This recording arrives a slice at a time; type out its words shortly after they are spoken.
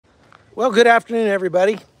Well, good afternoon,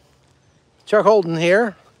 everybody. Chuck Holden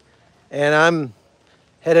here, and I'm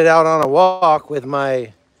headed out on a walk with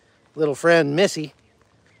my little friend Missy.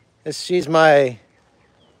 She's my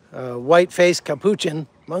white-faced capuchin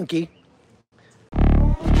monkey.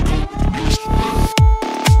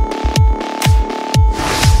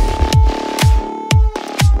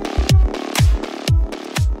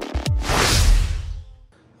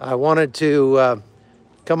 I wanted to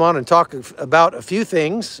come on and talk about a few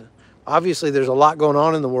things. Obviously, there's a lot going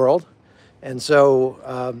on in the world. And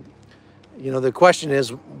so, the question is,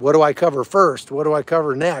 what do I cover first? What do I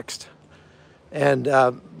cover next? And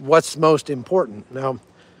what's most important? Now,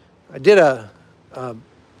 I did a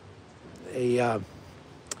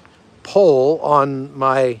poll on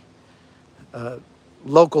my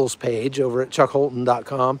locals page over at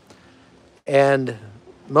chuckholton.com. And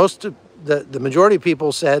most of the majority of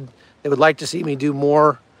people said they would like to see me do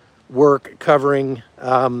more work covering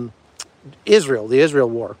Israel, the Israel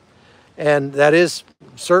war. And that is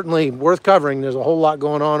certainly worth covering. There's a whole lot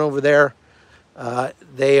going on over there.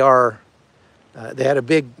 They had a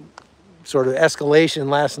big sort of escalation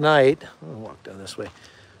last night. I'll walk down this way.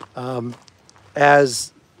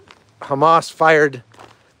 As Hamas fired,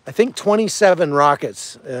 I think, 27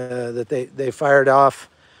 rockets that they fired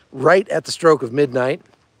off right at the stroke of midnight.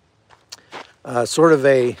 Sort of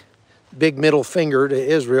a big middle finger to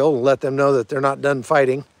Israel, let them know that they're not done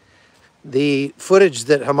fighting. The footage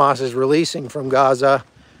that Hamas is releasing from Gaza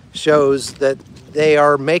shows that they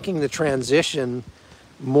are making the transition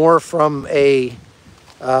more from a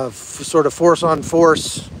sort of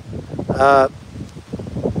force-on-force,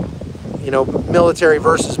 military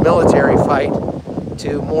versus military fight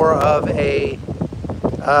to more of a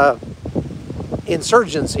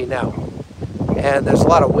insurgency now. And there's a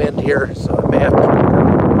lot of wind here, so I may have to...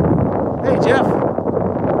 Hey, Jeff.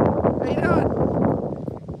 How you doing?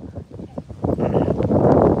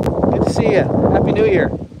 Good to see you. Happy New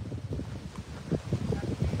Year.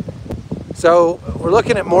 So we're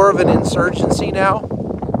looking at more of an insurgency now.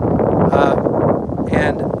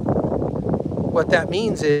 And what that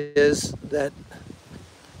means is that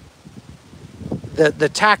the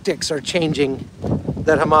tactics are changing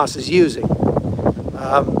that Hamas is using.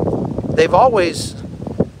 They've always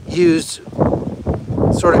used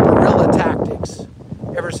sort of guerrilla tactics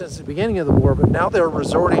ever since the beginning of the war, but now they're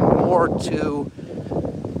resorting more to,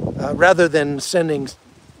 rather than sending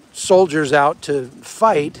soldiers out to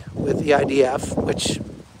fight with the IDF, which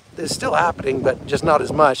is still happening, but just not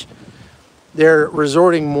as much, they're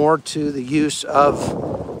resorting more to the use of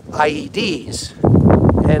IEDs.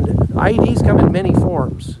 And IEDs come in many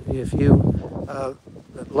forms. If you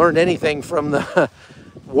learned anything from the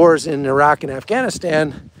wars in Iraq and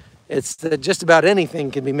Afghanistan, it's that just about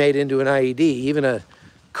anything can be made into an IED, even a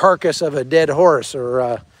carcass of a dead horse or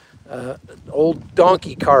an old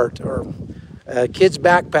donkey cart or a kid's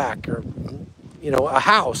backpack or, a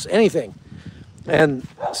house, anything. And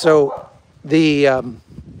so the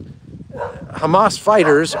Hamas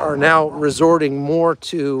fighters are now resorting more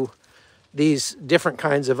to these different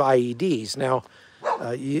kinds of IEDs. Now,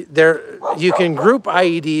 you can group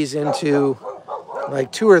IEDs into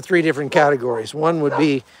like 2 or 3 different categories. One would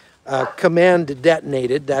be command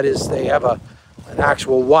detonated. That is, they have an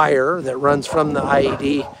actual wire that runs from the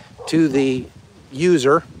IED to the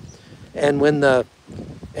user. And when the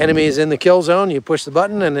enemy is in the kill zone, you push the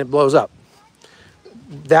button and it blows up.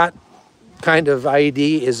 That kind of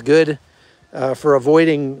IED is good for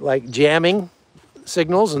avoiding like jamming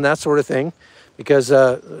signals and that sort of thing, because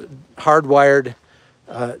hardwired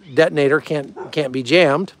detonator can't be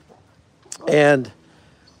jammed. And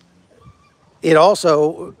it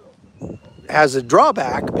also has a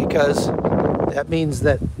drawback, because that means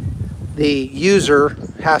that the user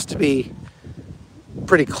has to be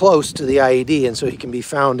pretty close to the IED, and so he can be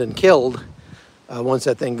found and killed once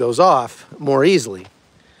that thing goes off more easily.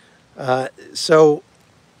 So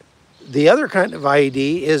the other kind of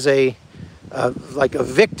IED is like a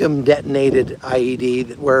victim detonated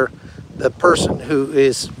IED, where the person who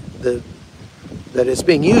is that it's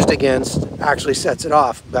being used against actually sets it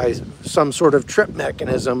off by some sort of trip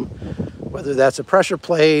mechanism, whether that's a pressure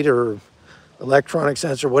plate or electronic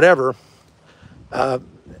sensor, whatever. A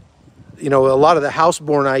lot of the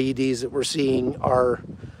house-borne IEDs that we're seeing are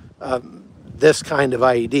this kind of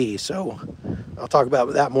IED. So I'll talk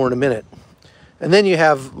about that more in a minute. And then you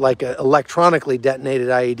have like an electronically detonated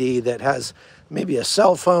IED that has maybe a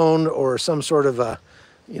cell phone or some sort of an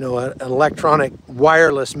electronic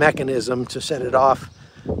wireless mechanism to set it off.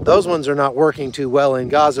 Those ones are not working too well in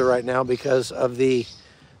Gaza right now because of the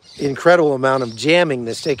incredible amount of jamming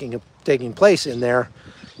that's taking place in there,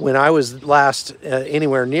 when I was last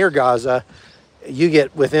anywhere near Gaza, you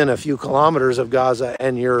get within a few kilometers of Gaza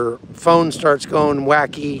and your phone starts going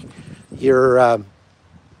wacky, your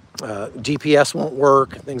GPS won't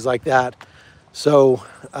work, things like that. So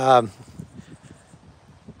the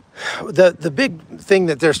big thing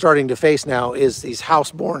that they're starting to face now is these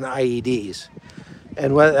house-borne IEDs.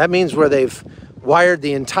 And what that means, where they've wired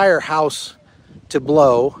the entire house to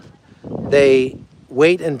blow, they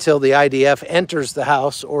wait until the IDF enters the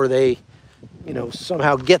house, or they, you know,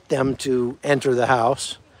 somehow get them to enter the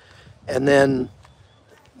house, and then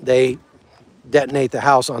they detonate the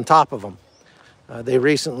house on top of them. They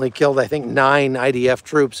recently killed, I think, 9 IDF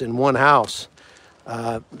troops in one house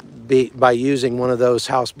by using one of those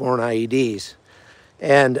house-borne IEDs.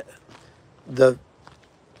 And the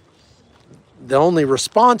only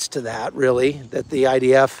response to that, really, that the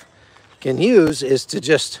IDF can use is to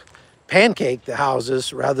just pancake the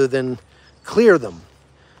houses rather than clear them.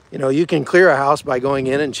 You know, you can clear a house by going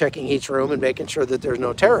in and checking each room and making sure that there's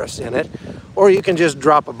no terrorists in it, or you can just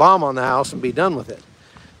drop a bomb on the house and be done with it.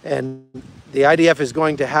 And the IDF is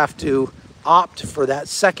going to have to opt for that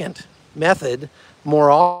second method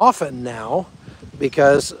more often now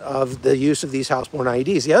because of the use of these house-borne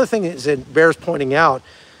IEDs. The other thing is, it bears pointing out,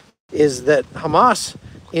 is that Hamas,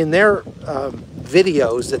 in their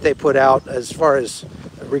videos that they put out, as far as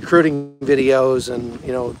recruiting videos and,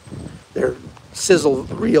 you know, their sizzle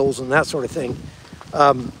reels and that sort of thing,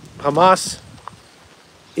 Hamas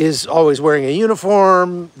is always wearing a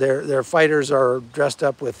uniform. Their fighters are dressed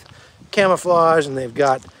up with camouflage, and they've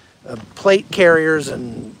got plate carriers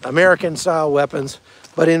and American-style weapons.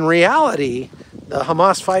 But in reality, the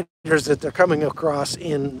Hamas fighters that they're coming across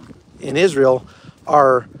in Israel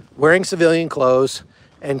are wearing civilian clothes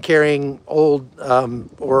and carrying old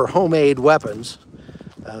or homemade weapons,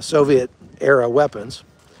 Soviet-era weapons.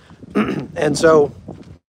 And so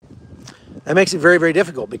that makes it very, very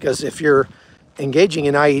difficult, because if you're engaging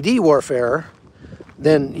in IED warfare,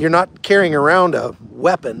 then you're not carrying around a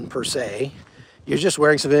weapon per se. You're just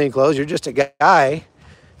wearing civilian clothes. You're just a guy,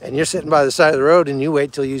 and you're sitting by the side of the road, and you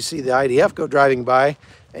wait till you see the IDF go driving by,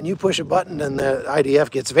 and you push a button, and the IDF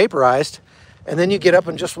gets vaporized, and then you get up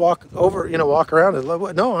and just walk over, you know, walk around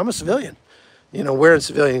and, no, I'm a civilian, you know, wearing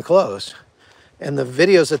civilian clothes. And the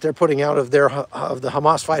videos that they're putting out of the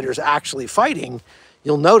Hamas fighters actually fighting,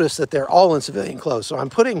 you'll notice that they're all in civilian clothes. So I'm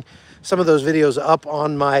putting some of those videos up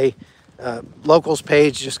on my locals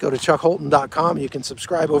page. Just go to chuckholton.com. You can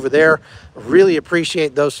subscribe over there. I really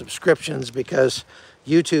appreciate those subscriptions, because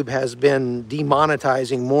YouTube has been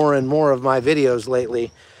demonetizing more and more of my videos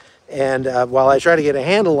lately. And while I try to get a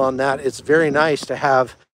handle on that, it's very nice to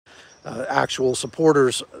have actual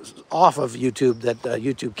supporters off of YouTube that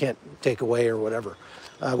YouTube can't take away or whatever.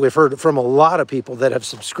 We've heard from a lot of people that have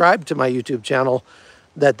subscribed to my YouTube channel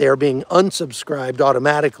that they're being unsubscribed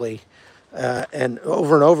automatically and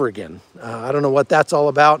over again. I don't know what that's all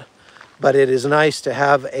about, but it is nice to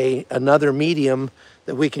have another medium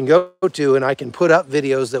that we can go to, and I can put up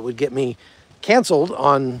videos that would get me canceled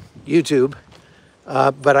on YouTube,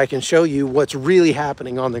 but I can show you what's really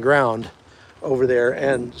happening on the ground over there.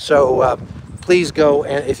 And so please go,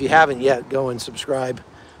 and if you haven't yet, go and subscribe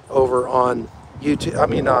over on YouTube,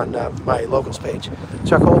 on my locals page,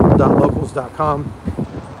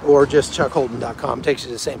 chuckholton.locals.com, or just chuckholton.com. Takes you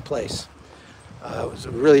to the same place.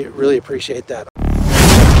 Really, really appreciate that.